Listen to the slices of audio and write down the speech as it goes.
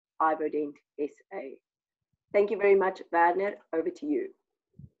Ivodent SA. Thank you very much, Werner. Over to you.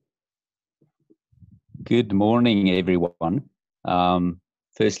 Good morning, everyone.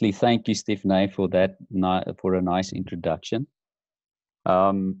 Firstly, thank you, Stephne, for that, for a nice introduction.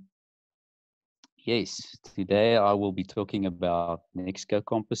 Yes, today I will be talking about Nexco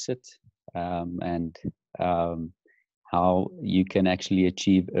Composite and how you can actually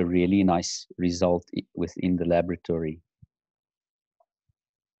achieve a really nice result within the laboratory.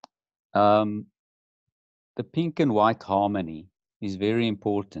 The pink and white harmony is very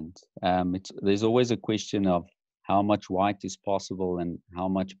important. There's always a question of how much white is possible and how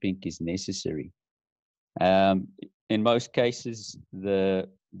much pink is necessary. In most cases, the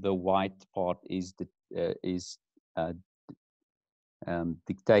white part is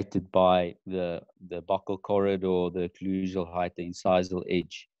dictated by the buccal corridor, the occlusal height, the incisal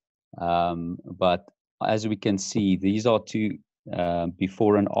edge. But as we can see, these are two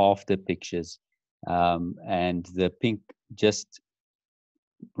before and after pictures, and the pink just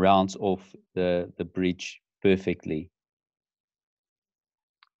rounds off the bridge perfectly.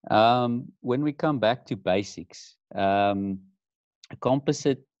 When we come back to basics, a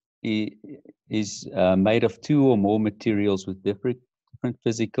composite is made of two or more materials with different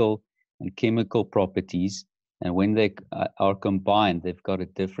physical and chemical properties, and when they are combined, they've got a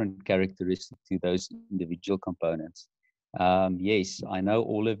different characteristic to those individual components. Yes, I know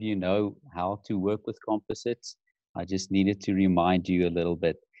all of you know how to work with composites. I just needed to remind you a little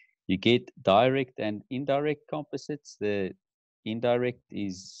bit. You get direct and indirect composites. The indirect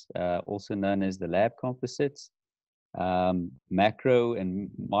is also known as the lab composites. Macro and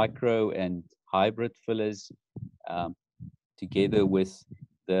micro and hybrid fillers together with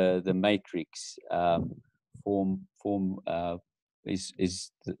the matrix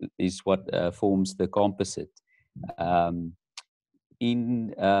is what forms the composite.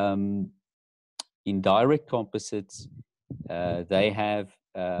 In direct composites, they have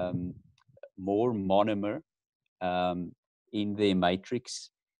more monomer in their matrix,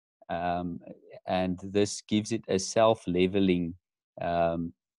 and this gives it a self-leveling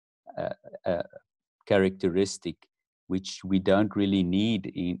characteristic, which we don't really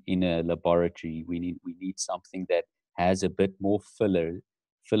need in a laboratory. We need something that has a bit more filler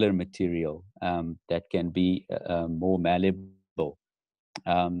material that can be more malleable.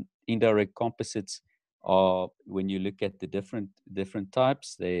 Indirect composites are, when you look at the different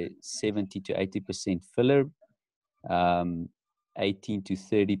types, they're 70 to 80% filler, 18 to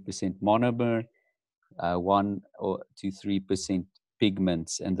 30% monomer, 1 to 3%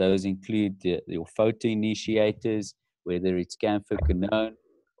 pigments, and those include your photoinitiators, whether it's camphorquinone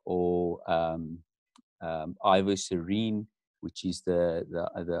or ivoserine, which is the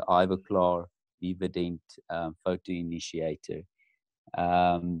Ivoclar Ivodent photoinitiator.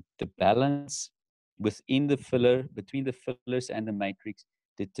 The balance within the filler, between the fillers and the matrix,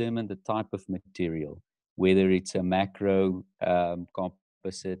 determine the type of material, whether it's a macro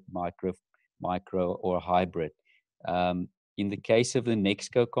composite, micro or hybrid. In the case of the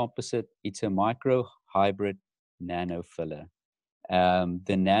Nexco composite, it's a micro hybrid nano filler.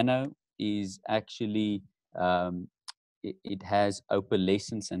 The nano is actually, it has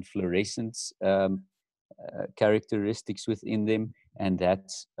opalescence and fluorescence characteristics within them, and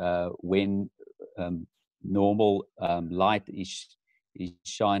that's when normal light is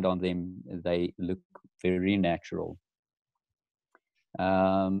shined on them, they look very natural.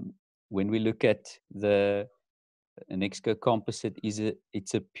 When we look at the Nexco composite,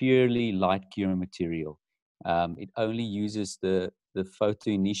 it's a purely light cure material. It only uses the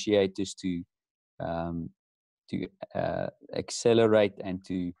photoinitiators to accelerate and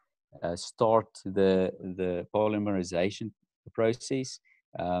to start the polymerization process.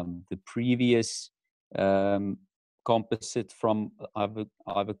 The previous composite from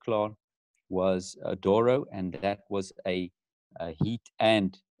Ivoclar was Doro, and that was a heat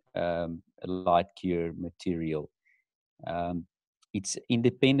and light cure material. It's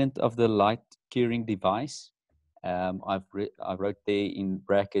independent of the light curing device. I wrote there in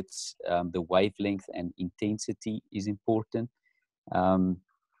brackets, the wavelength and intensity is important.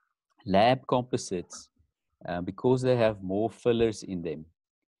 Lab composites, because they have more fillers in them,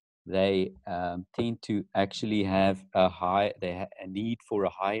 they tend to actually have a need for a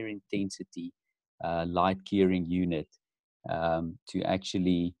higher intensity light curing unit to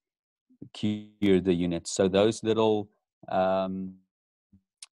actually cure the unit. So those little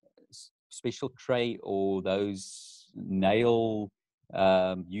special tray or those nail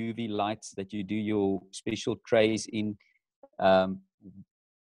UV lights that you do your special trays in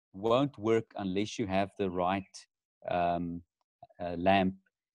won't work unless you have the right lamp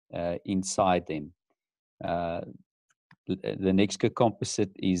inside them. The Nexco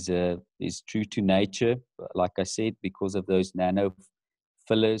Composite is true to nature, like I said, because of those nano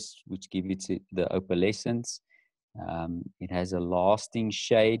fillers which give it the opalescence. It has a lasting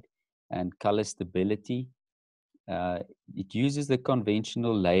shade and color stability. It uses the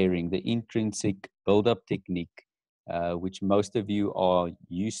conventional layering, the intrinsic build-up technique, which most of you are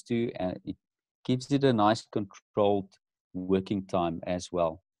used to, and it gives it a nice controlled working time as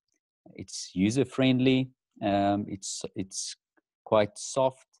well. It's user-friendly. It's quite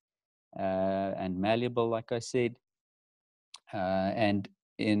soft and malleable, like I said, and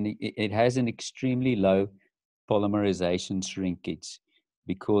it has an extremely low polymerization shrinkage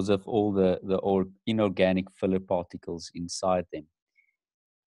because of all the inorganic filler particles inside them.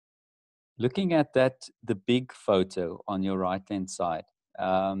 Looking at the big photo on your right-hand side,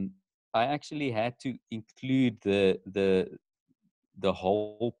 I actually had to include the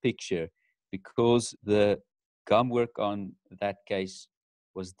whole picture because the gum work on that case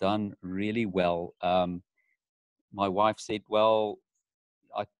was done really well. My wife said, well,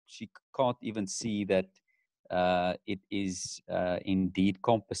 she can't even see that it is indeed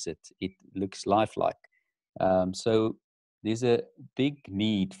composite. It looks lifelike. So there's a big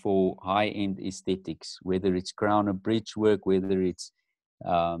need for high-end aesthetics, whether it's crown and bridge work, whether it's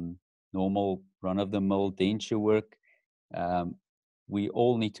normal run-of-the-mill denture work. We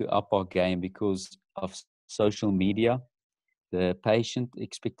all need to up our game because of social media. The patient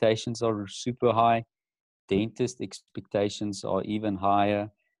expectations are super high. Dentist expectations are even higher.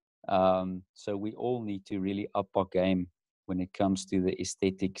 So we all need to really up our game when it comes to the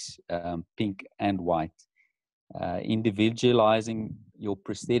aesthetics, pink and white. Individualizing your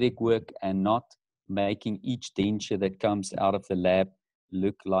prosthetic work and not making each denture that comes out of the lab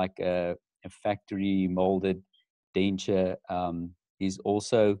look like a factory molded denture is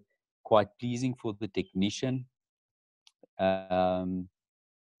also quite pleasing for the technician. And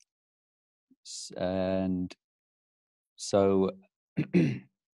so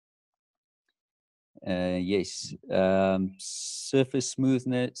yes, surface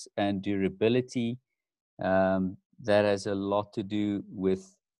smoothness and durability, that has a lot to do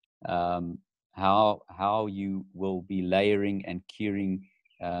with how you will be layering and curing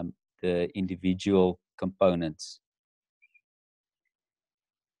the individual components.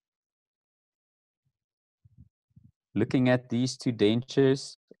 Looking at these two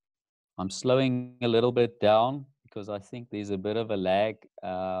dentures, I'm slowing a little bit down because I think there's a bit of a lag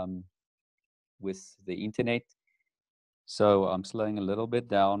with the internet. So I'm slowing a little bit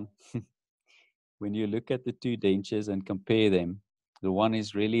down. When you look at the two dentures and compare them, the one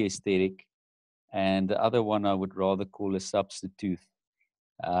is really aesthetic and the other one I would rather call a substitute.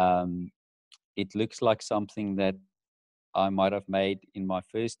 It looks like something that I might have made in my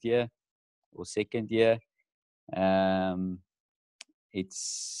first year or second year.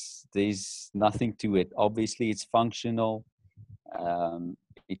 There's nothing to it. Obviously, it's functional.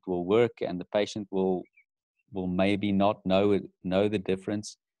 It will work, and the patient will maybe not know the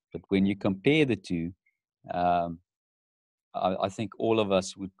difference. But when you compare the two, I think all of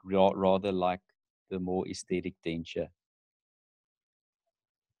us would rather like the more aesthetic denture.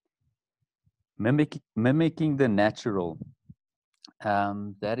 Mimicking the natural,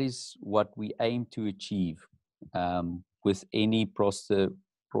 that is what we aim to achieve with any prosthetic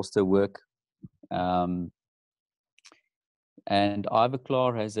work. And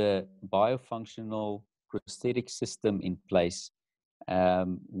Ivoclar has a biofunctional prosthetic system in place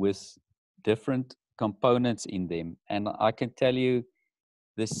with different components in them. And I can tell you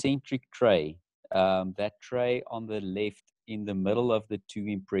the centric tray, that tray on the left in the middle of the two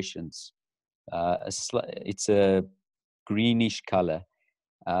impressions, it's a greenish color.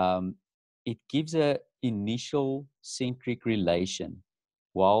 It gives a initial centric relation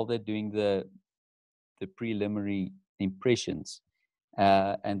while they're doing the preliminary impressions,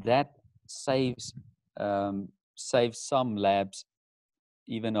 and that saves some labs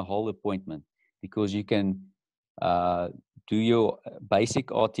even a whole appointment, because you can do your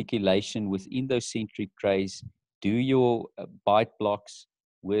basic articulation within those centric trays, do your bite blocks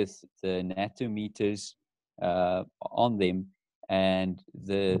with the nanometers on them, and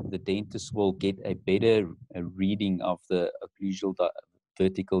the dentist will get a better reading of the occlusal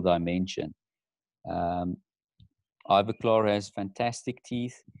vertical dimension. Ivoclar has fantastic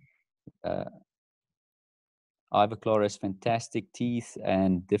teeth. Ivoclar has fantastic teeth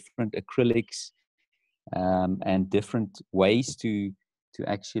and different acrylics and different ways to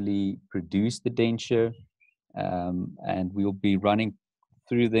actually produce the denture. And we'll be running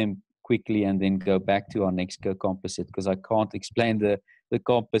through them quickly and then go back to our Nexco Composite, because I can't explain the the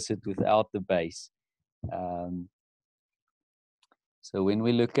composite without the base. So when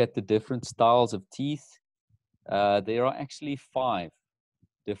we look at the different styles of teeth, there are actually 5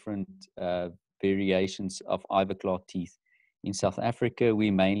 different variations of Ivoclar teeth. In South Africa,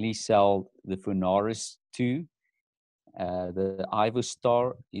 we mainly sell the Funaris 2. The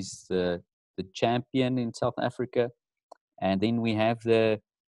Ivostar is the champion in South Africa. And then we have the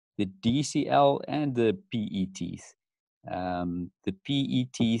DCL and the PE teeth. The PE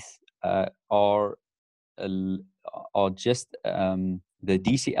teeth are just the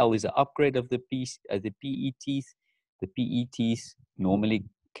DCL is an upgrade of the PE teeth. The PE teeth normally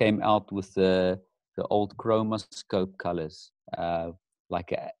came out with the old chromoscope colors,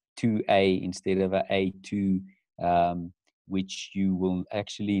 like a 2A instead of a A2, which you will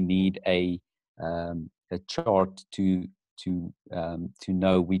actually need a chart to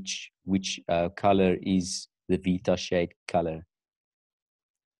know which color is the Vita shade color.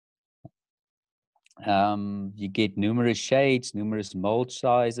 You get numerous shades, numerous mold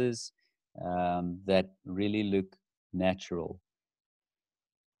sizes that really look natural.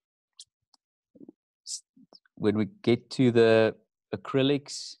 When we get to the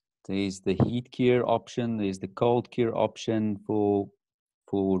acrylics, there's the heat cure option, there's the cold cure option for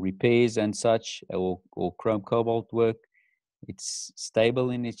repairs and such, or chrome cobalt work. It's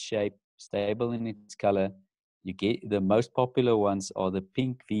stable in its shape, stable in its color. You get the most popular ones are the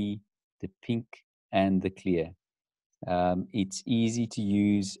pink V, the pink, and the clear. It's easy to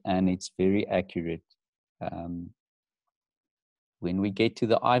use and it's very accurate. When we get to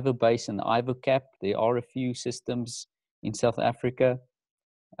the Ivo base and the Ivo cap, there are a few systems in South Africa.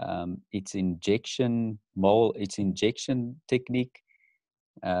 It's injection technique.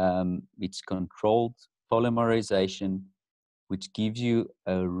 It's controlled polymerization, which gives you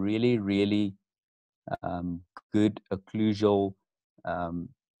a really, really good occlusal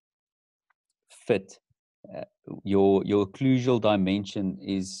fit. Your occlusal dimension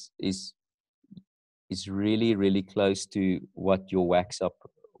is really, really close to what your wax up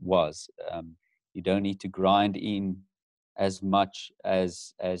was. You don't need to grind in as much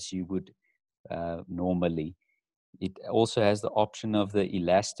as you would normally. It also has the option of the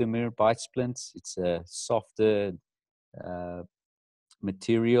elastomer bite splints. It's a softer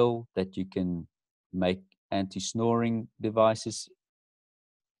material that you can make anti-snoring devices.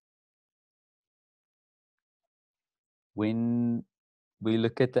 When we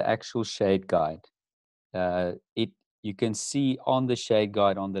look at the actual shade guide, you can see on the shade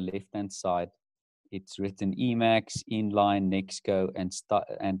guide on the left-hand side, it's written Emax, Inline, Nexco, and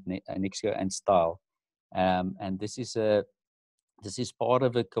Nexco and Style. And this is part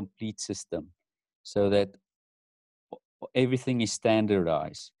of a complete system, so that everything is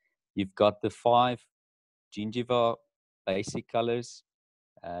standardized. You've got the 5 gingiva basic colors.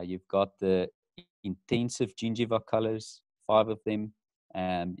 You've got the intensive gingiva colors, 5 of them,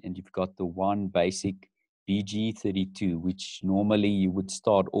 and you've got the 1 basic BG32, which normally you would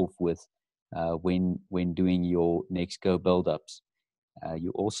start off with when doing your Nexco build-ups.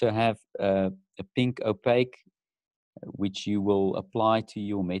 You also have a pink opaque, which you will apply to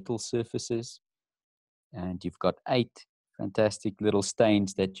your metal surfaces. And you've got 8 fantastic little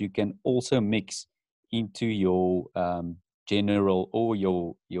stains that you can also mix into your general or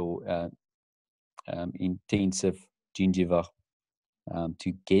your intensive gingiva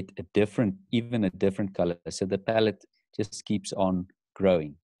to get even a different color. So the palette just keeps on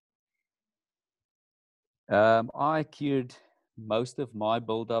growing. I cured most of my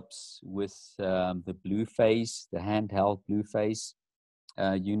build-ups with the blue phase, the handheld blue phase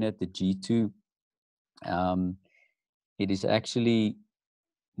unit, the G2. It is actually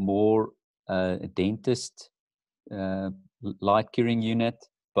more a dentist light curing unit,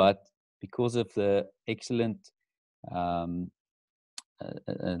 but because of the excellent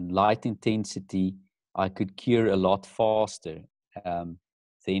light intensity, I could cure a lot faster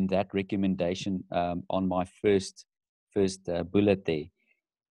than that recommendation on my first bullet there.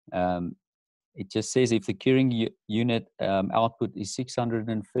 It just says if the curing unit output is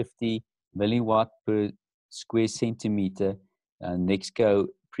 650 milliwatt per square centimeter, Nexco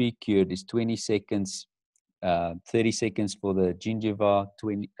pre-cured is 20 seconds, 30 seconds for the gingiva,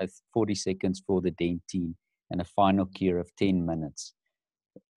 40 seconds for the dentine, and a final cure of 10 minutes.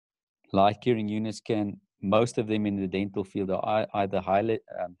 Light curing units most of them in the dental field are either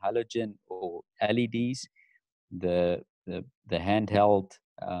halogen or LEDs. The handheld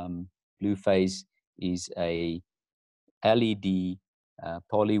blue phase is a LED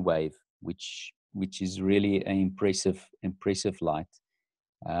polywave, which is really an impressive light.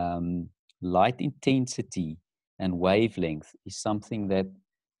 Light intensity and wavelength is something that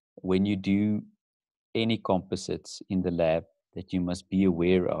when you do any composites in the lab that you must be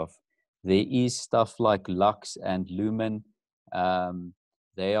aware of. There is stuff like lux and lumen.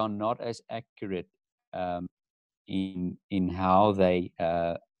 They are not as accurate in how they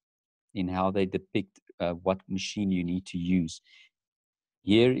depict what machine you need to use.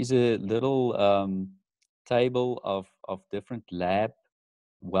 Here is a little table of different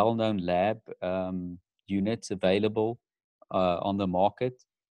well-known lab units available on the market,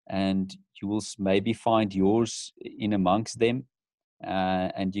 and you will maybe find yours in amongst them.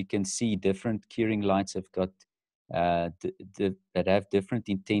 And you can see different curing lights have got that have different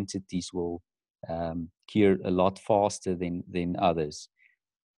intensities will cure a lot faster than others.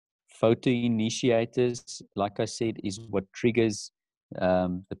 Photoinitiators, like I said, is what triggers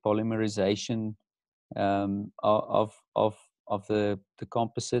the polymerization of the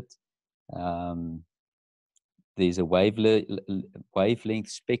composite. There's a wavelength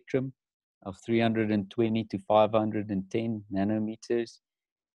spectrum of 320 to 510 nanometers.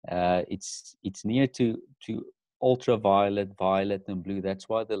 It's near to ultraviolet, violet, and blue. That's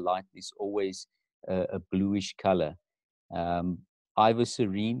why the light is always a bluish color.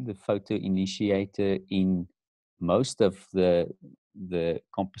 Ivoserine, the photoinitiator in most of the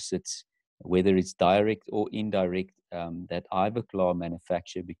composites, whether it's direct or indirect, that Ivoclar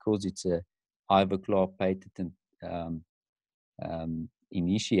manufacture, because it's a Ivoclar patented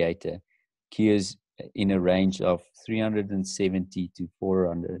initiator, cures in a range of 370 to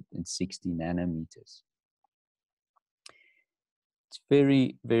 460 nanometers. It's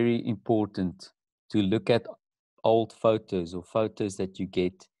very, very important to look at old photos or photos that you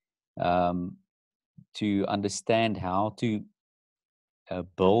get to understand how to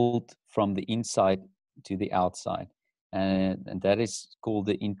build from the inside to the outside. And that is called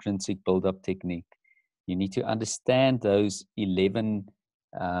the intrinsic build-up technique. You need to understand those 11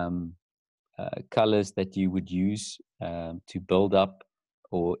 colors that you would use to build up,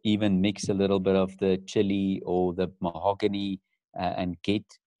 or even mix a little bit of the chili or the mahogany and get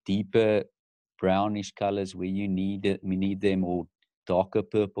deeper brownish colors where you need them, or darker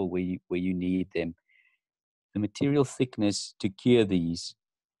purple where you need them. The material thickness to cure these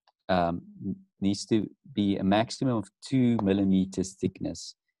needs to be a maximum of 2 millimeters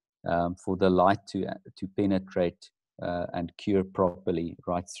thickness for the light to penetrate and cure properly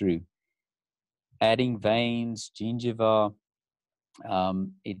right through. Adding veins, gingiva,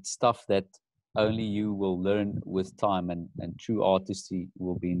 it's stuff that only you will learn with time, and true artistry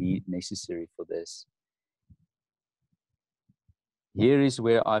will be necessary for this. Here is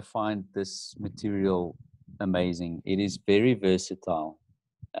where I find this material amazing. It is very versatile.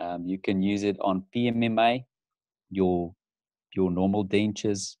 You can use it on PMMA, your normal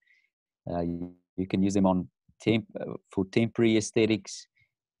dentures. You can use them on for temporary aesthetics.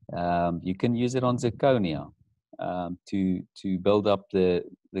 You can use it on zirconia to build up the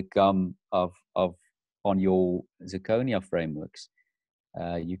gum on your zirconia frameworks.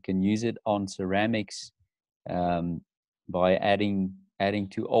 You can use it on ceramics by adding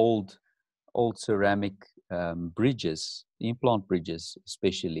to old ceramic bridges, implant bridges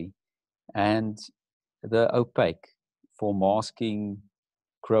especially, and the opaque for masking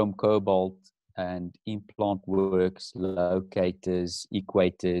chrome cobalt and implant works, locators,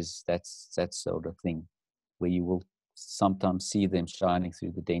 equators, that sort of thing, where you will sometimes see them shining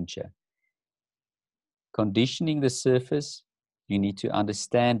through the denture. Conditioning the surface, you need to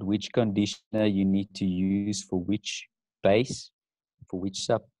understand which conditioner you need to use for which base, for which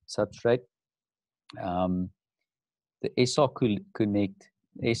substrate. The SR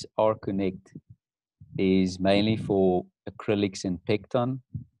Connect is mainly for acrylics and pecton.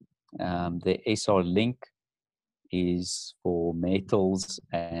 The SR Link is for metals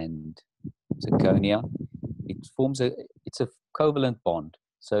and zirconia. It's a covalent bond,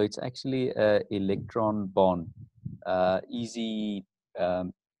 so it's actually an electron bond. Easy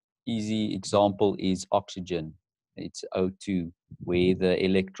example is oxygen. It's O2, where the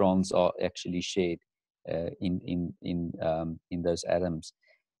electrons are actually shared in those atoms.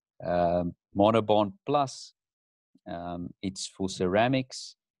 Monobond plus, it's for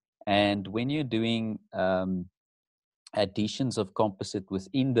ceramics. And when you're doing additions of composite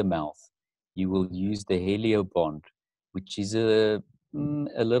within the mouth, you will use the helio bond, which is a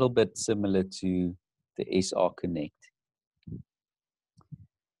little bit similar to the SR Connect.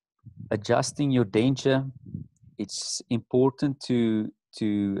 Adjusting your denture, it's important to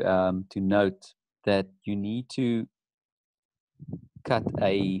note that you need to cut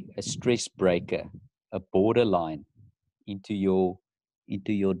a stress breaker, a borderline into your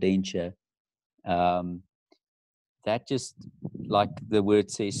denture. that just, like the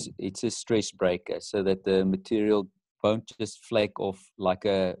word says, it's a stress breaker, so that the material won't just flake off like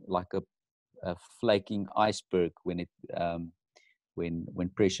a flaking iceberg when it when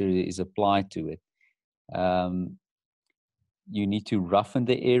pressure is applied to it. You need to roughen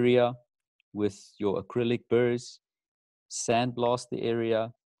the area with your acrylic burrs, sandblast the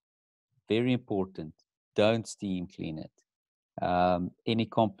area. Very important. Don't steam clean it. Any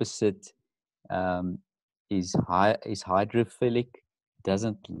composite is hydrophilic,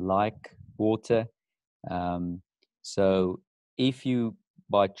 doesn't like water. So if you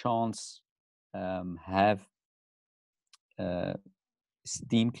by chance have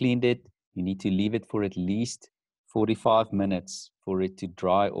steam cleaned it, you need to leave it for at least 45 minutes for it to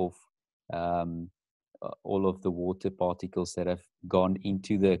dry off all of the water particles that have gone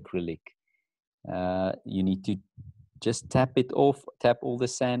into the acrylic. You need to just tap it off, tap all the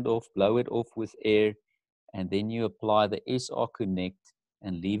sand off, blow it off with air, and then you apply the SR Connect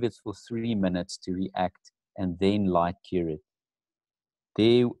and leave it for 3 minutes to react, and then light cure it.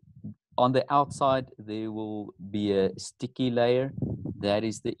 There, on the outside, there will be a sticky layer. That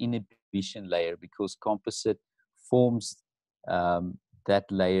is the inhibition layer, because composite forms that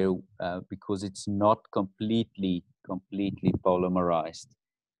layer because it's not completely polymerized.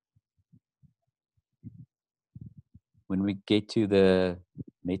 When we get to the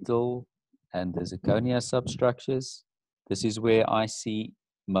metal and the zirconia substructures, this is where I see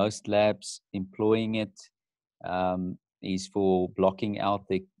most labs employing it, is for blocking out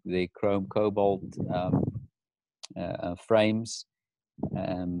the chrome cobalt frames.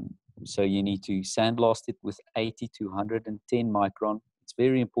 So you need to sandblast it with 80 to 110 micron. It's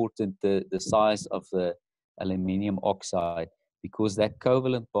very important, the size of the aluminium oxide, because that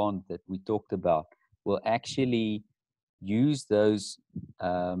covalent bond that we talked about will actually use those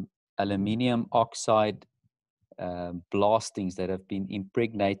aluminium oxide blastings that have been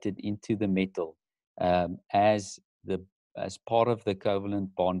impregnated into the metal as part of the covalent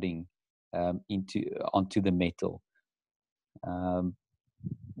bonding onto the metal.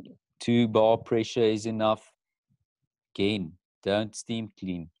 2 bar pressure is enough. Again, don't steam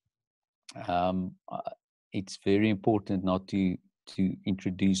clean. It's very important not to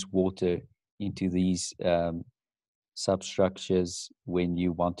introduce water into these substructures when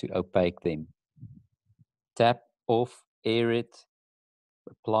you want to opaque them. Tap off, air it,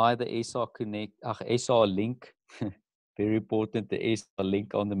 apply the SR Connect, SR link. Very important, the SR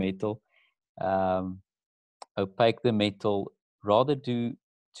link on the metal. Opaque the metal. Rather do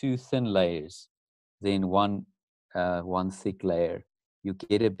 2 thin layers than one thick layer. You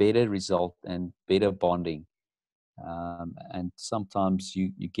get a better result and better bonding. And sometimes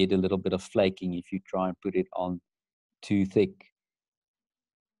you get a little bit of flaking if you try and put it on too thick.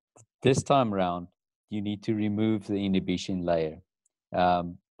 This time around, you need to remove the inhibition layer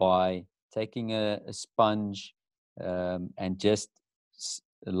by taking a sponge and just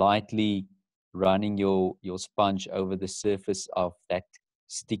lightly running your sponge over the surface of that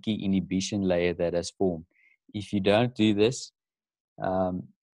sticky inhibition layer that has formed. If you don't do this,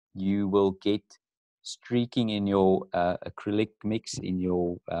 you will get streaking in your acrylic mix, in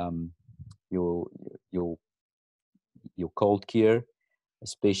your cold cure,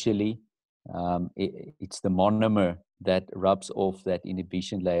 especially. It's the monomer that rubs off that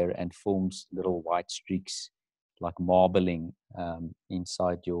inhibition layer and forms little white streaks like marbling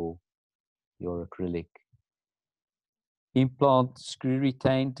inside your acrylic. Implant screw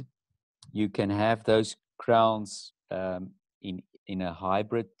retained. You can have those crowns in a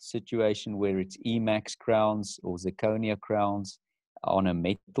hybrid situation where it's Emax crowns or zirconia crowns on a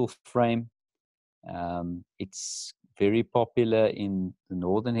metal frame. It's very popular in the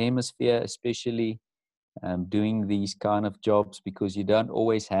Northern Hemisphere, especially doing these kind of jobs, because you don't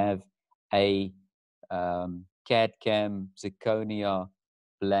always have a CAD-CAM zirconia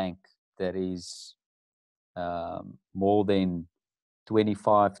blank that is more than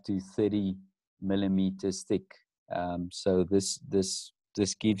 25 to 30 millimeters thick. So this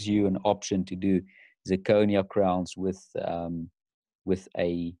gives you an option to do zirconia crowns with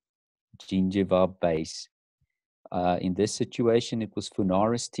a gingiva base. In this situation, it was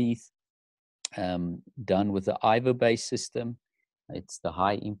Funaris teeth done with the Ivo-based system. It's the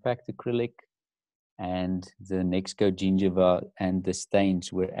high impact acrylic, and the Nexco gingiva and the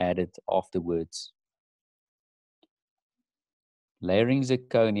stains were added afterwards. Layering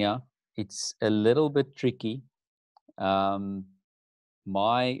zirconia, it's a little bit tricky.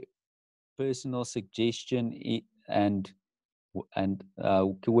 My personal suggestion and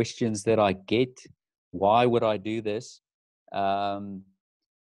questions that I get, why would I do this?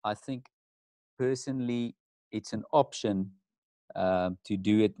 I think personally, it's an option to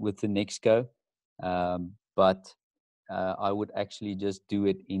do it with the Nexco, but I would actually just do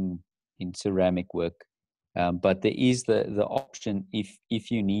it in ceramic work. But there is the option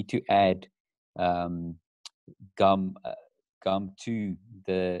if you need to add gum to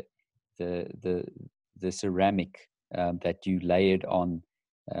the ceramic that you layered on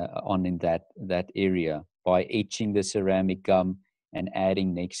in that area by etching the ceramic gum and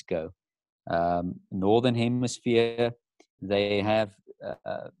adding Nexco. Northern Hemisphere, they have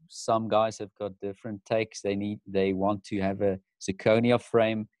some guys have got different takes. They want to have a zirconia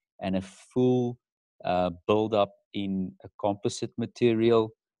frame and a full build up in a composite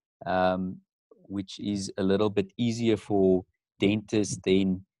material, which is a little bit easier for dentists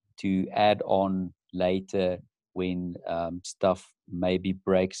then to add on later when stuff maybe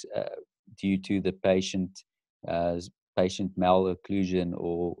breaks due to the patient malocclusion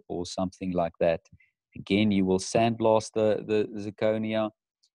or something like that. Again, you will sandblast the zirconia.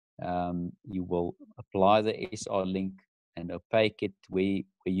 You will apply the SR link and opaque it where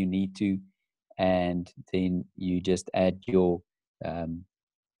you need to, and then you just add your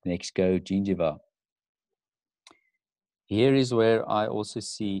Nexco gingiva. Here is where I also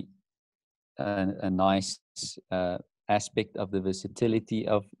see a nice aspect of the versatility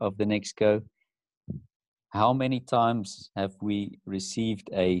of the Nexco. How many times have we received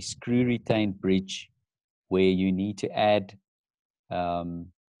a screw retained bridge where you need to add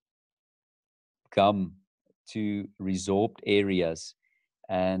gum to resorbed areas,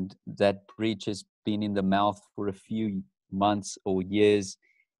 and that bridge has been in the mouth for a few months or years,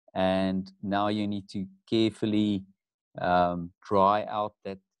 and now you need to carefully dry out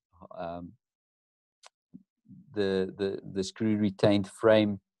that the screw retained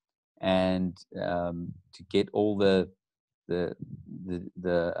frame, and to get all the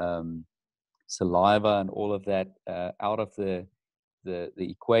saliva and all of that out of the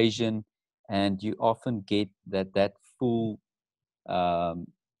equation, and you often get that full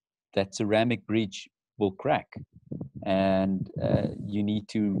that ceramic bridge will crack, and you need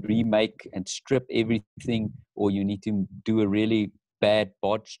to remake and strip everything, or you need to do a really bad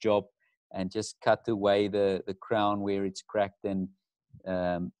bodge job and just cut away the crown where it's cracked, and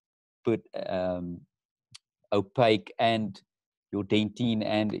put opaque and your dentine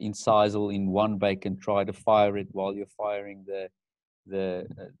and incisal in one bake and try to fire it while you're firing the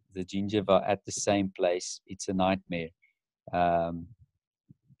gingiva at the same place. It's a nightmare.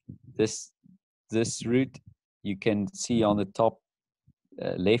 This route you can see on the top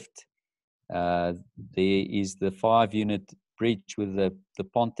left. There is the 5-unit bridge with the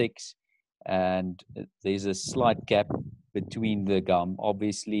Pontex, and there's a slight gap between the gum.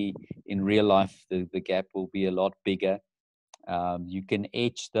 Obviously, in real life, the gap will be a lot bigger. You can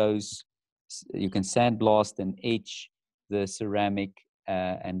etch those, you can sandblast and etch the ceramic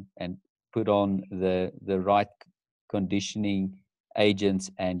and put on the right conditioning agents,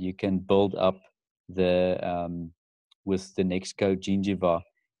 and you can build up with the Nexco gingiva,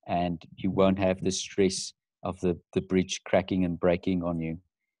 and you won't have the stress of the bridge cracking and breaking on you.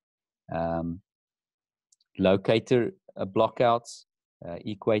 Locator blockouts,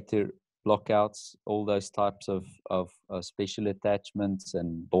 equator blockouts, all those types of special attachments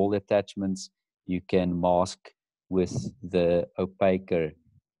and ball attachments, you can mask with the opaquer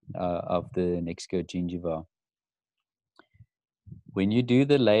of the Nexco gingiva. When you do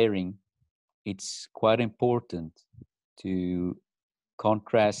the layering, it's quite important to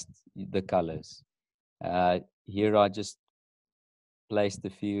contrast the colors. Here I just placed a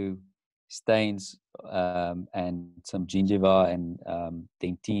few stains and some gingiva and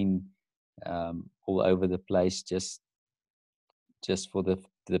dentine all over the place, just for the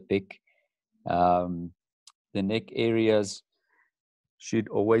pick. The neck areas should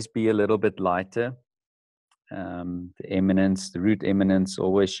always be a little bit lighter. The root eminence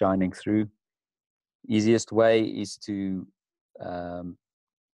always shining through. Easiest way is to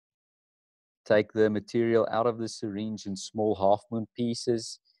take the material out of the syringe in small half-moon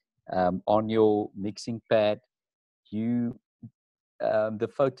pieces on your mixing pad. The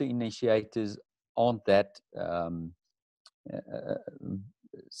photo initiators aren't that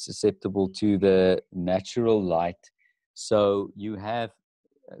susceptible to the natural light, so you have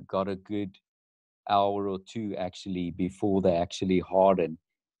got a good hour or two actually before they actually harden.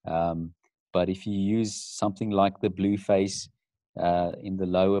 But if you use something like the blue face in the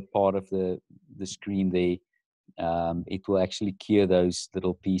lower part of the screen there, it will actually cure those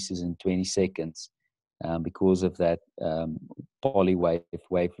little pieces in 20 seconds because of that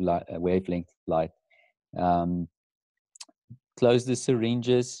wavelength light. Close the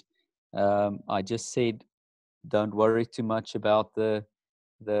syringes. I just said don't worry too much about the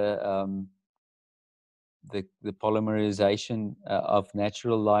polymerization of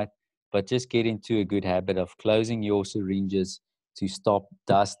natural light, but just get into a good habit of closing your syringes to stop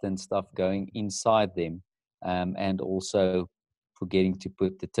dust and stuff going inside them, and also forgetting to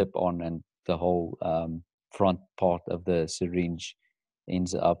put the tip on, and the whole front part of the syringe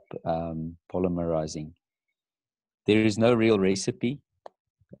ends up polymerizing. There is no real recipe.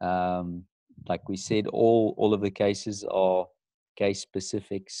 Like we said, all of the cases are case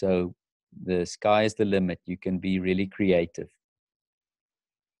specific, so the sky is the limit. You can be really creative.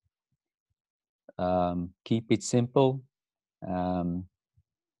 Keep it simple.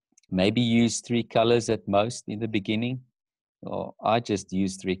 Maybe use 3 colors at most in the beginning. Or I just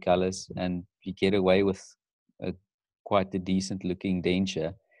use 3 colors, and you get away with quite a decent looking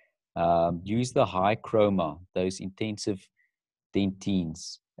denture. Use the high chroma, those intensive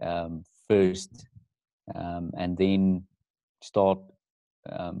dentines first, and then start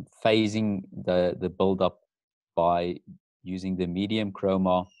phasing the build-up by using the medium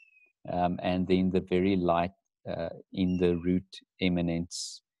chroma, and then the very light in the root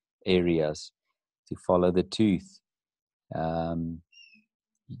eminence areas to follow the tooth.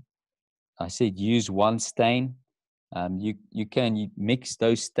 I said use 1 stain. You can mix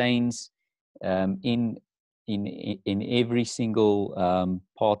those stains in every single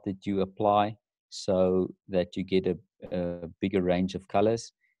part that you apply, so that you get a bigger range of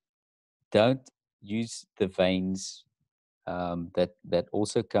colors. Don't use the veins that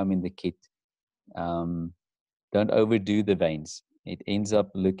also come in the kit. Don't overdo the veins. It ends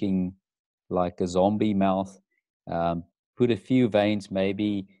up looking like a zombie mouth. Put a few veins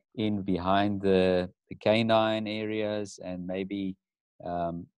maybe in behind the canine areas, and maybe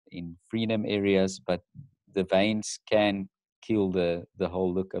in freedom areas, but the veins can kill the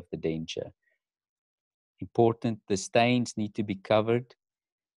whole look of the denture. Important, the stains need to be covered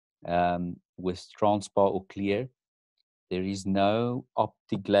with transpar or clear. There is no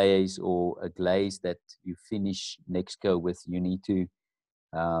opti-glaze or a glaze that you finish Nexco with. You need to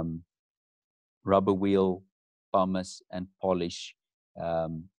rubber wheel, pumice, and polish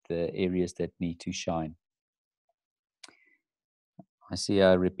the areas that need to shine. I see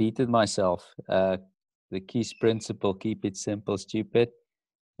I repeated myself. The key principle: keep it simple, stupid.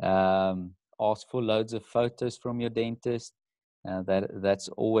 Ask for loads of photos from your dentist. That's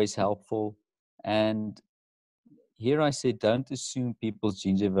always helpful. And here I said, don't assume people's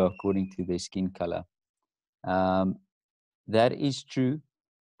gingiva according to their skin color. That is true,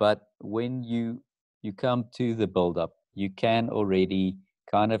 but when you come to the build-up, you can already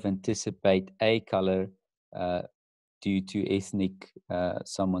kind of anticipate a color due to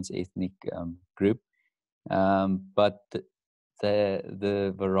someone's ethnic group, but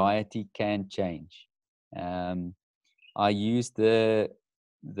the variety can change. I use the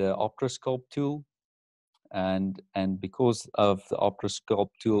Optrosculpt tool, and because of the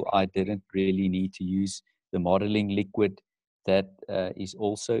Optrosculpt tool, I didn't really need to use the modeling liquid that is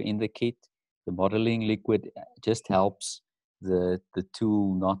also in the kit. The modeling liquid just helps the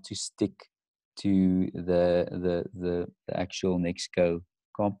tool not to stick to the actual Nexco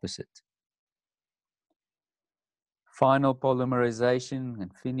composite. Final polymerization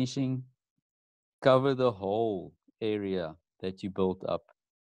and finishing. Cover the whole area that you built up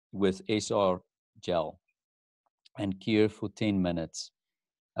with SR gel and cure for 10 minutes.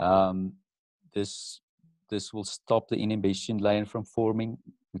 This will stop the inhibition layer from forming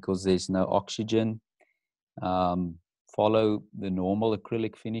because there's no oxygen. Follow the normal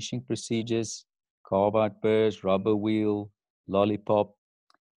acrylic finishing procedures: carbide burrs, rubber wheel, lollipop,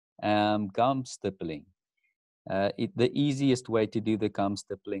 gum stippling. The easiest way to do the gum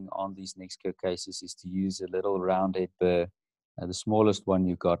stippling on these Nexco cases is to use a little roundhead burr, the smallest one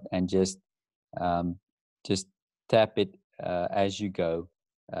you got, and just tap it as you go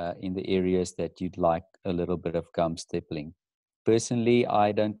in the areas that you'd like a little bit of gum stippling. Personally,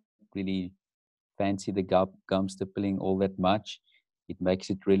 I don't really fancy the gum stippling all that much. It makes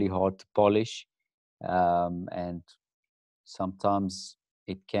it really hard to polish, and sometimes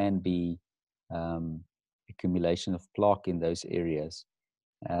it can be accumulation of plaque in those areas.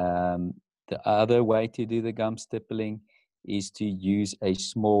 The other way to do the gum stippling is to use a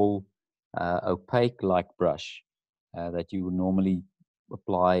small opaque-like brush that you would normally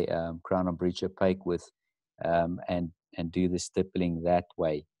apply crown and bridge opaque with, and do the stippling that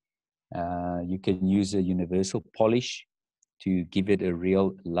way. You can use a universal polish to give it a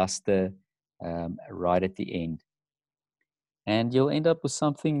real luster right at the end. And you'll end up with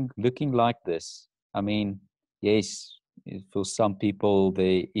something looking like this. I mean, yes, For some people,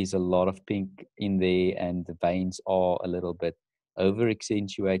 there is a lot of pink in there, and the veins are a little bit over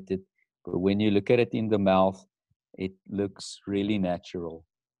accentuated. But when you look at it in the mouth, it looks really natural.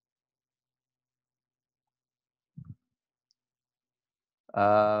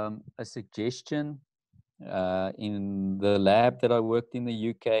 A suggestion, in the lab that I worked in the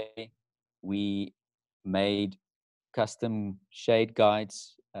UK, we made custom shade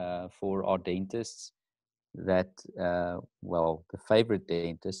guides for our dentists that, well, the favorite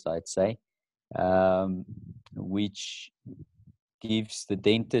dentist, I'd say, which gives the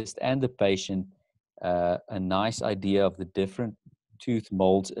dentist and the patient a nice idea of the different tooth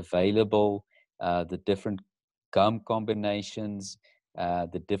molds available, the different gum combinations,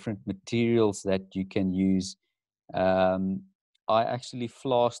 the different materials that you can use. I actually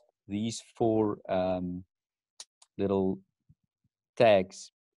flasked these 4 little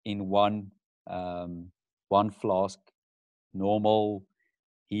tags in one flask. Normal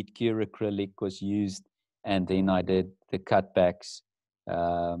heat cure acrylic was used, and then I did the cutbacks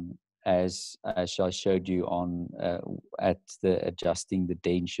as I showed you on at the adjusting the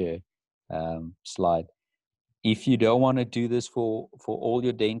denture slide. If you don't want to do this for all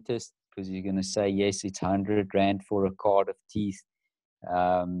your dentists, because you're going to say yes, it's 100 Rand for a card of teeth,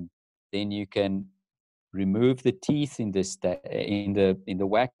 then you can remove the teeth in this in the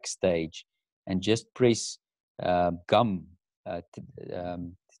wax stage and just press gum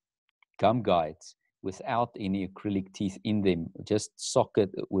guides without any acrylic teeth in them. Just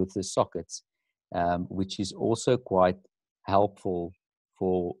socket with the sockets, which is also quite helpful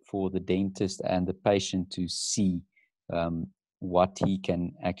for the dentist and the patient to see what he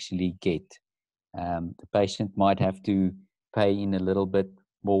can actually get. The patient might have to pay in a little bit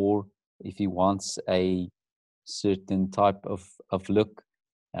more if he wants a certain type of look,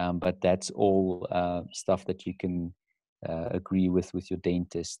 but that's all stuff that you can agree with your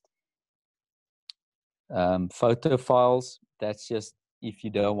dentist. Photo files, that's just if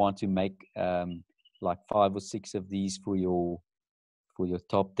you don't want to make like 5 or 6 of these for your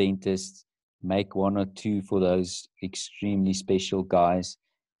top dentists, make 1 or 2 for those extremely special guys,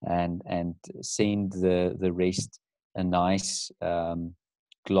 and send the rest a nice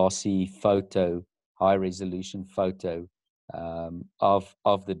glossy photo, high resolution photo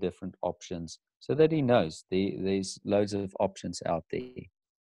of the different options, so that he knows there's loads of options out there.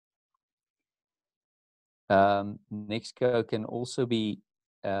 Nexco can also be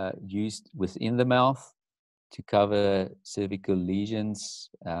used within the mouth to cover cervical lesions,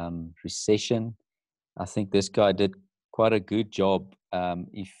 recession. I think this guy did quite a good job.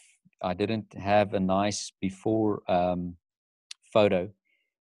 If I didn't have a nice before photo,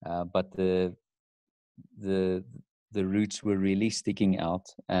 but the roots were really sticking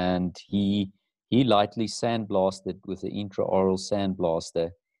out, and he lightly sandblasted with the intraoral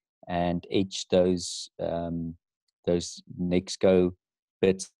sandblaster and etched those Nexco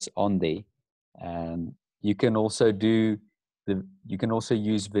bits on there. You can also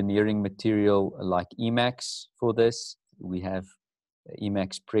use veneering material like Emax for this. We have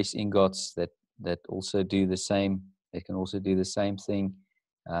Emax press ingots that also do the same. They can also do the same thing.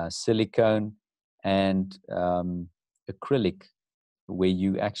 Silicone and acrylic, where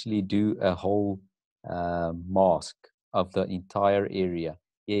you actually do a whole mask of the entire area.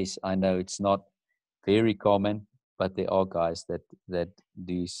 Yes, I know it's not very common, but there are guys that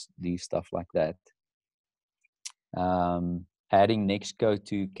do stuff like that. Adding Nexco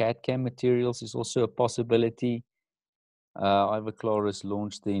to CAD/CAM materials is also a possibility. Ivoclar has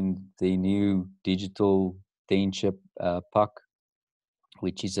launched the new digital denture puck,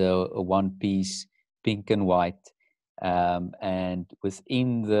 which is a one-piece pink and white, and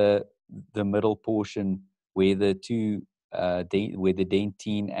within the middle portion where the two where the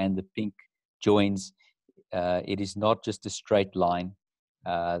dentine and the pink joins, it is not just a straight line.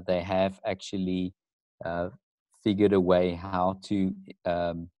 They have actually figured a way how to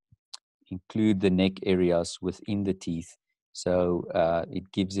include the neck areas within the teeth, so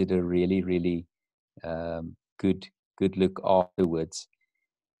it gives it a really good look afterwards.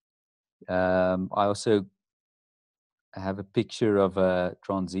 I also have a picture of a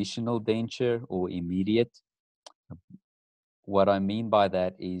transitional denture or immediate. What I mean by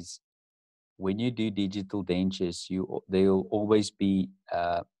that is, when you do digital dentures, there will always be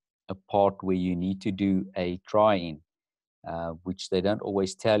a part where you need to do a try-in, which they don't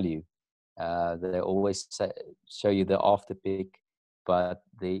always tell you. They always show you the after pick, but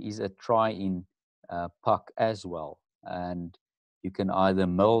there is a try-in puck as well, and you can either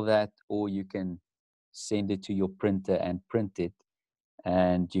mill that or you can send it to your printer and print it,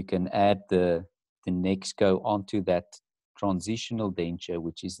 and you can add the Nexco onto that transitional denture,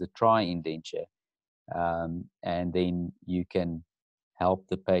 which is the tri-indenture. And then you can help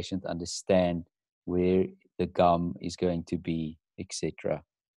the patient understand where the gum is going to be, etc.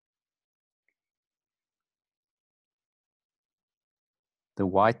 The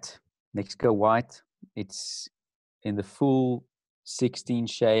white, Nexco white, it's in the full 16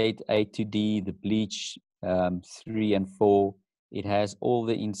 shade A to D, the bleach 3 and 4. It has all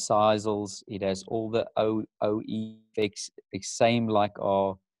the incisals. It has all the OE effects, same like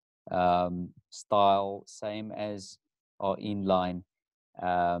our style, same as our inline.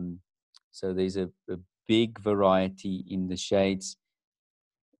 So there's a big variety in the shades.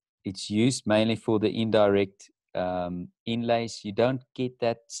 It's used mainly for the indirect inlays. You don't get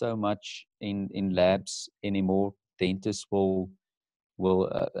that so much in labs anymore. Dentists will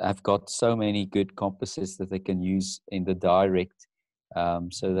have got so many good composites that they can use in the direct.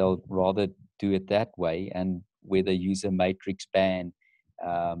 So they'll rather do it that way, and where they use a matrix band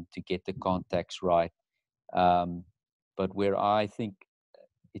to get the contacts right. But where I think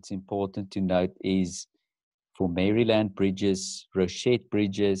it's important to note is for Maryland bridges, Rochette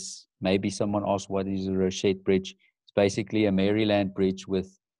bridges. Maybe someone asked, what is a Rochette bridge? It's basically a Maryland bridge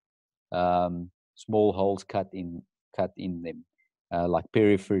with small holes cut in them, like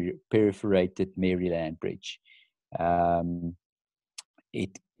perforated Maryland bridge.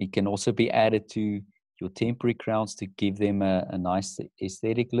 It can also be added to your temporary crowns to give them a nice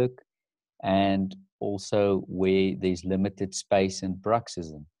aesthetic look, and also where there's limited space and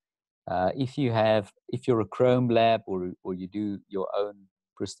bruxism. If you're a chrome lab, or you do your own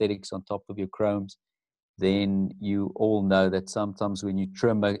prosthetics on top of your chromes, then you all know that sometimes when you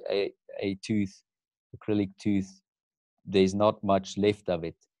trim a tooth, acrylic tooth, there's not much left of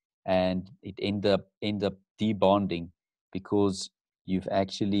it, and it end up debonding because you've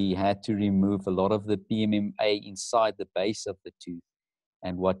actually had to remove a lot of the PMMA inside the base of the tooth,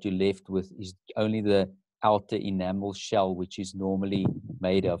 and what you're left with is only the outer enamel shell, which is normally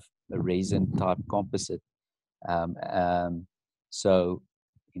made of a resin type composite. So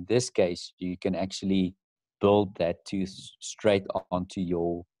in this case, you can actually build that tooth straight onto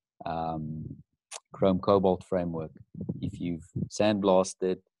your chrome cobalt framework if you've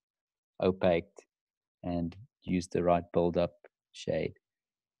sandblasted, opaqued, and used the right build-up shade.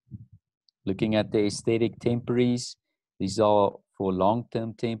 Looking at the aesthetic temporaries, these are for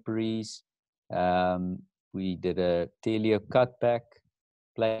long-term temporaries. We did a teleo cutback,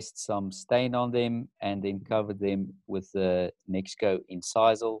 placed some stain on them, and then covered them with the Nexco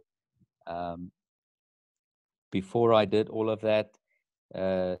incisal. Before I did all of that,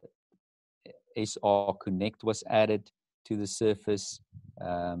 SR Connect was added to the surface,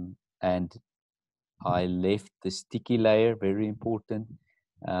 and I left the sticky layer, very important,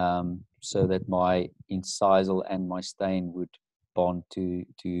 so that my incisal and my stain would bond to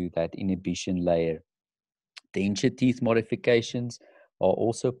that inhibition layer. Denture teeth modifications are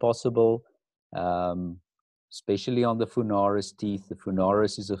also possible, especially on the Funaris teeth. The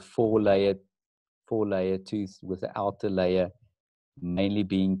Funaris is a four-layer tooth with the outer layer mainly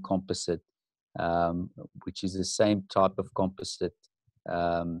being composite, which is the same type of composite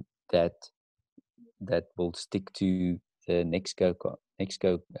that will stick to the Nexco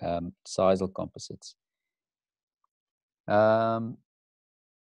incisal composites.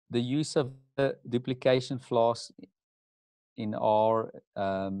 The use of the duplication floss in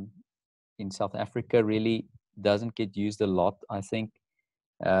in South Africa really doesn't get used a lot. I think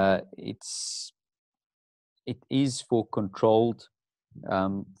it is for controlled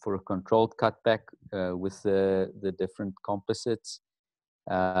for a controlled cutback with the different composites.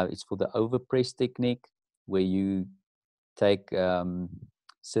 It's for the overpress technique, where you take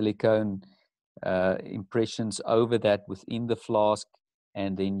silicone impressions over that within the flask,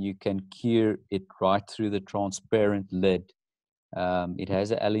 and then you can cure it right through the transparent lid. It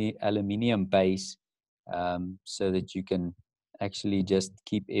has an aluminium base, so that you can actually just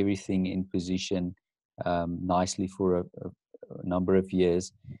keep everything in position nicely for a number of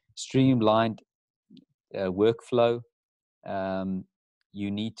years. Streamlined workflow. You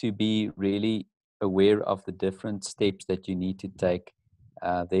need to be really aware of the different steps that you need to take.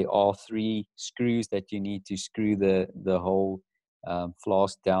 There are 3 screws that you need to screw the whole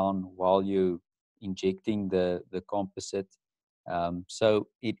flask down while you're injecting the composite. So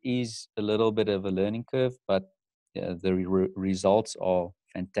it is a little bit of a learning curve, but the results are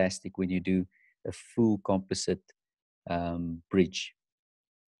fantastic when you do a full composite bridge.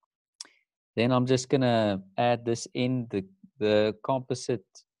 Then I'm just going to add this in. The composite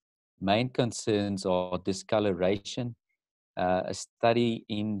main concerns are discoloration. A study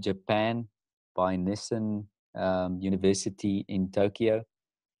in Japan by Nissen University in Tokyo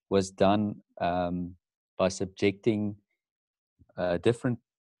was done by subjecting different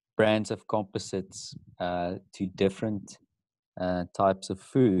brands of composites to different types of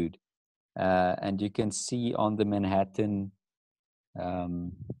food. And you can see on the Manhattan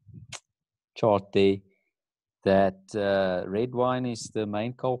chart there that red wine is the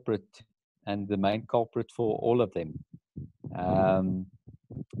main culprit, and the main culprit for all of them.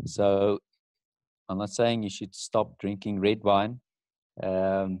 So I'm not saying you should stop drinking red wine.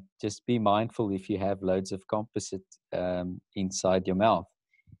 Just be mindful if you have loads of composite inside your mouth.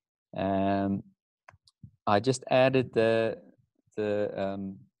 I just added the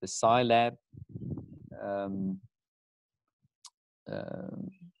Scilab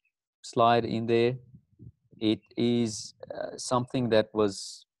slide in there. It is something that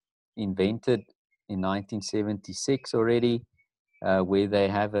was invented in 1976 already, where they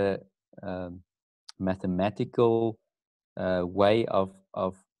have a mathematical way of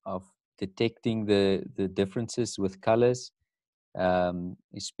detecting the differences with colors,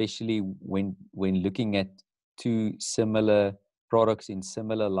 especially when looking at two similar products in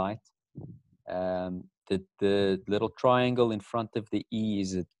similar light. The little triangle in front of the E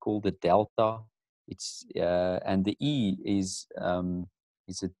is called the delta. It's and the E is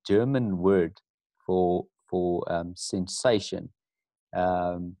a German word for sensation,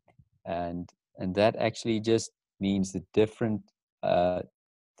 and that actually just means the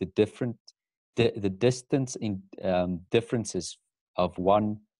distance in differences of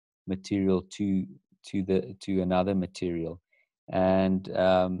one material to another material. And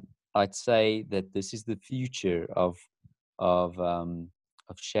I'd say that this is the future of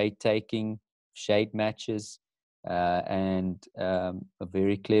shade taking, shade matches, and a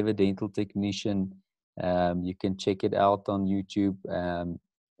very clever dental technician. You can check it out on YouTube.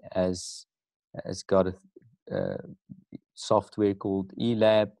 Has got a software called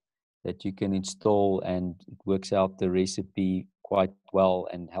eLab that you can install, and it works out the recipe quite well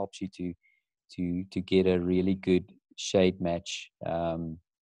and helps you to get a really good shade match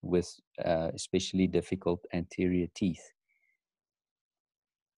with especially difficult anterior teeth.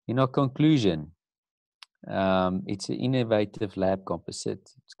 In our conclusion, it's an innovative lab composite.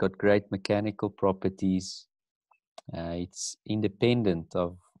 It's got great mechanical properties. It's independent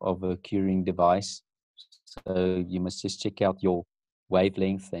of a curing device. So you must just check out your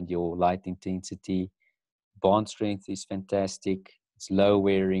wavelength and your light intensity. Bond strength is fantastic. It's low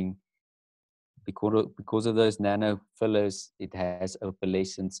wearing. Because of those nano fillers, it has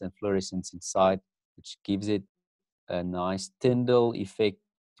opalescence and fluorescence inside, which gives it a nice Tyndall effect,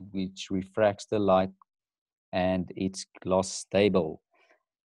 which refracts the light, and it's gloss stable.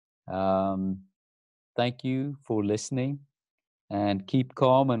 Thank you for listening, and keep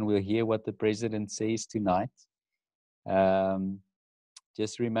calm, and we'll hear what the president says tonight.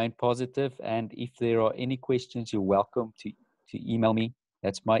 Just remain positive, and if there are any questions, you're welcome to email me.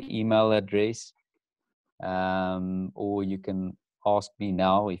 That's my email address, or you can ask me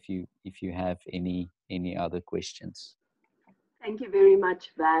now if you have any other questions. Thank you very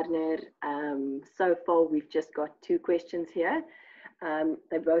much, Werner. So far, we've just got 2 questions here.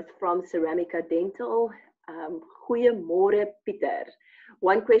 They're both from Ceramica Dental. Goeiemorgen, Pieter.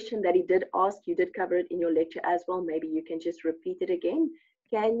 One question that he did ask, you did cover it in your lecture as well. Maybe you can just repeat it again.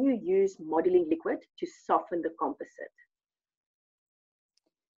 Can you use modeling liquid to soften the composite?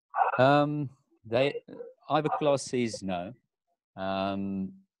 Ivoclar says no.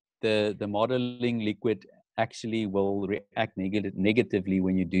 The modeling liquid actually will react negatively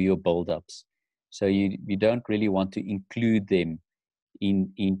when you do your build-ups. So you don't really want to include them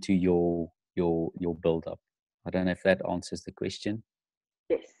into your build-up. I don't know if that answers the question.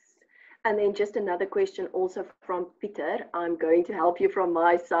 Yes. And then just another question also from Peter. I'm going to help you from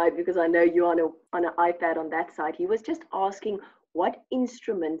my side because I know you're on an iPad on that side. He was just asking, what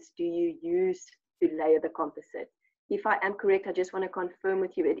instruments do you use to layer the composite? If I am correct, I just want to confirm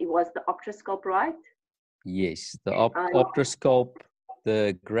with you, it was the Optrosculpt, right? Yes, the Optrosculpt,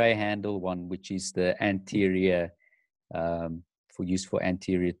 the gray handle one, which is the anterior, for use for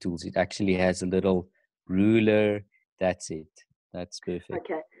anterior tools. It actually has a little ruler. That's it. That's perfect.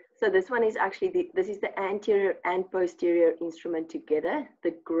 Okay, so this one is actually, this is the anterior and posterior instrument together.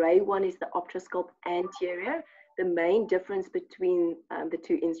 The gray one is the Optrosculpt anterior. The main difference between the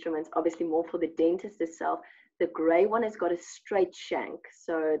 2 instruments, obviously more for the dentist itself, the gray one has got a straight shank,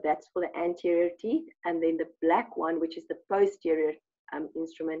 so that's for the anterior teeth, and then the black one, which is the posterior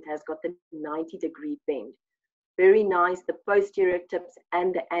instrument, has got the 90-degree bend. Very nice. The posterior tips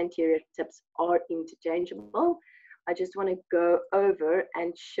and the anterior tips are interchangeable. I just want to go over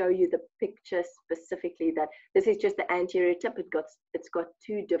and show you the picture specifically. That this is just the anterior tip. It's got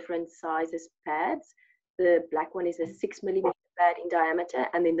two different sizes pads. The black one is a 6mm pad in diameter,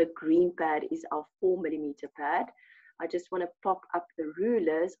 and then the green pad is our 4mm pad. I just want to pop up the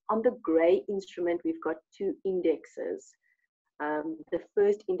rulers. On the gray instrument, we've got two indexes. The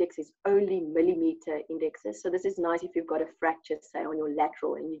first index is only millimeter indexes. So this is nice if you've got a fracture, say, on your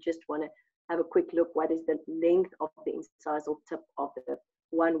lateral, and you just want to have a quick look, what is the length of the incisal tip of the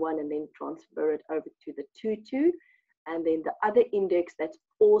 1-1, and then transfer it over to the 2-2. And then the other index that's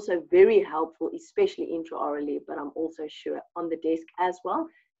also very helpful, especially intraorally, but I'm also sure on the desk as well,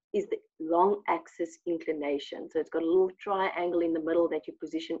 is the long axis inclination. So it's got a little triangle in the middle that you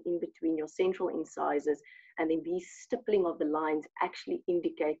position in between your central incisors, and then these stippling of the lines actually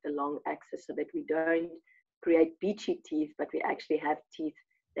indicate the long axis, so that we don't create beachy teeth, but we actually have teeth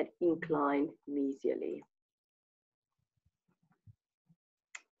that incline mesially.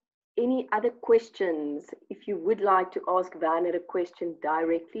 Any other questions? If you would like to ask Werner a question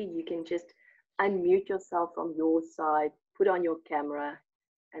directly, you can just unmute yourself from your side, put on your camera,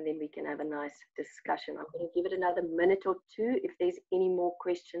 and then we can have a nice discussion. I'm going to give it another minute or two if there's any more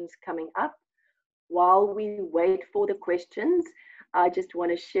questions coming up. While we wait for the questions, I just want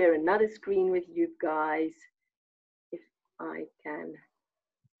to share another screen with you guys, if I can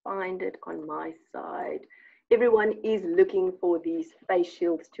find it on my side. Everyone is looking for these face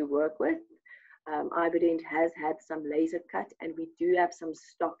shields to work with. Ivodent has had some laser cut, and we do have some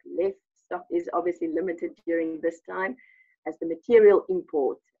stock left. Stock is obviously limited during this time, as the material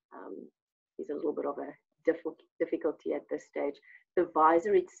import is a little bit of a difficulty at this stage. The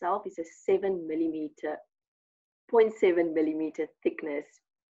visor itself is a 0.7mm thickness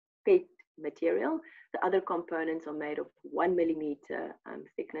PET material. The other components are made of 1mm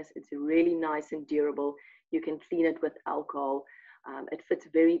thickness. It's really nice and durable. You can clean it with alcohol. It fits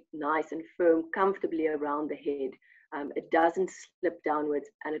very nice and firm, comfortably around the head. It doesn't slip downwards,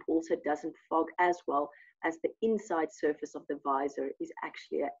 and it also doesn't fog, as well as the inside surface of the visor is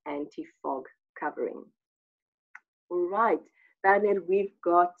actually an anti-fog covering. All right, Werner, we've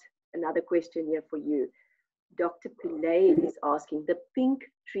got another question here for you. Dr. Pillay is asking, the pink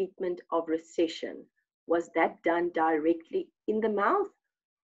treatment of recession, was that done directly in the mouth,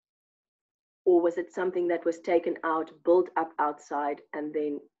 or was it something that was taken out, built up outside, and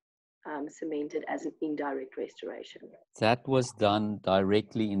then cemented as an indirect restoration? That was done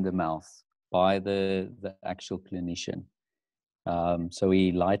directly in the mouth by the actual clinician. So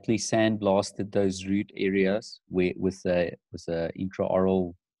we lightly sandblasted those root areas with a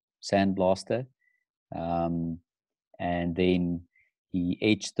intraoral sandblaster, and then he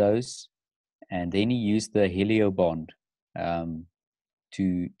etched those, and then he used the heliobond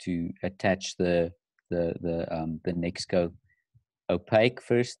to attach the Nexco opaque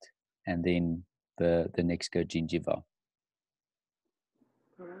first, and then the Nexco gingiva.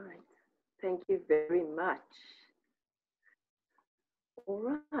 All right, thank you very much.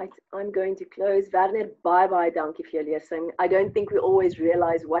 All right, I'm going to close. Werner, bye-bye, dankie vir jou lesing. I don't think we always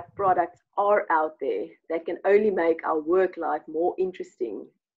realize what products are out there that can only make our work life more interesting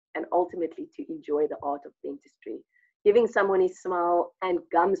and ultimately to enjoy the art of dentistry. Giving someone his smile and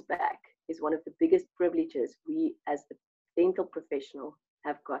gums back is one of the biggest privileges we as the dental professional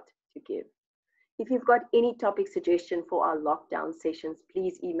have got to give. If you've got any topic suggestion for our lockdown sessions,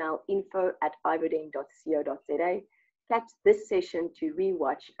 please email info@ivodent.co.za. Catch this session to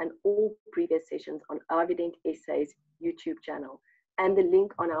rewatch and all previous sessions on Ivodent SA's YouTube channel, and the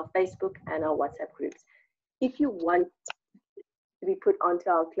link on our Facebook and our WhatsApp groups. If you want to be put onto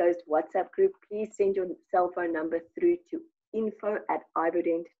our closed WhatsApp group, please send your cell phone number through to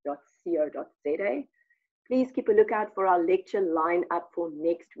info@ivodent.co.za. Please keep a lookout for our lecture lineup for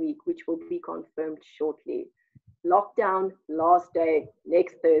next week, which will be confirmed shortly. Lockdown last day,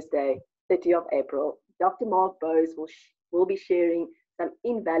 next Thursday, 30th of April. Dr. Mark Bowes will be sharing some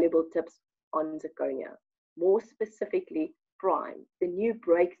invaluable tips on zirconia, more specifically Prime, the new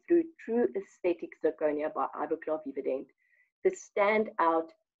breakthrough true aesthetic zirconia by Ivodent, the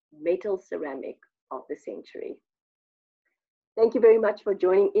standout metal ceramic of the century. Thank you very much for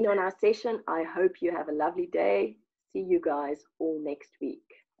joining in on our session. I hope you have a lovely day. See you guys all next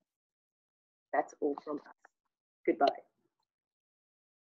week. That's all from us. Goodbye.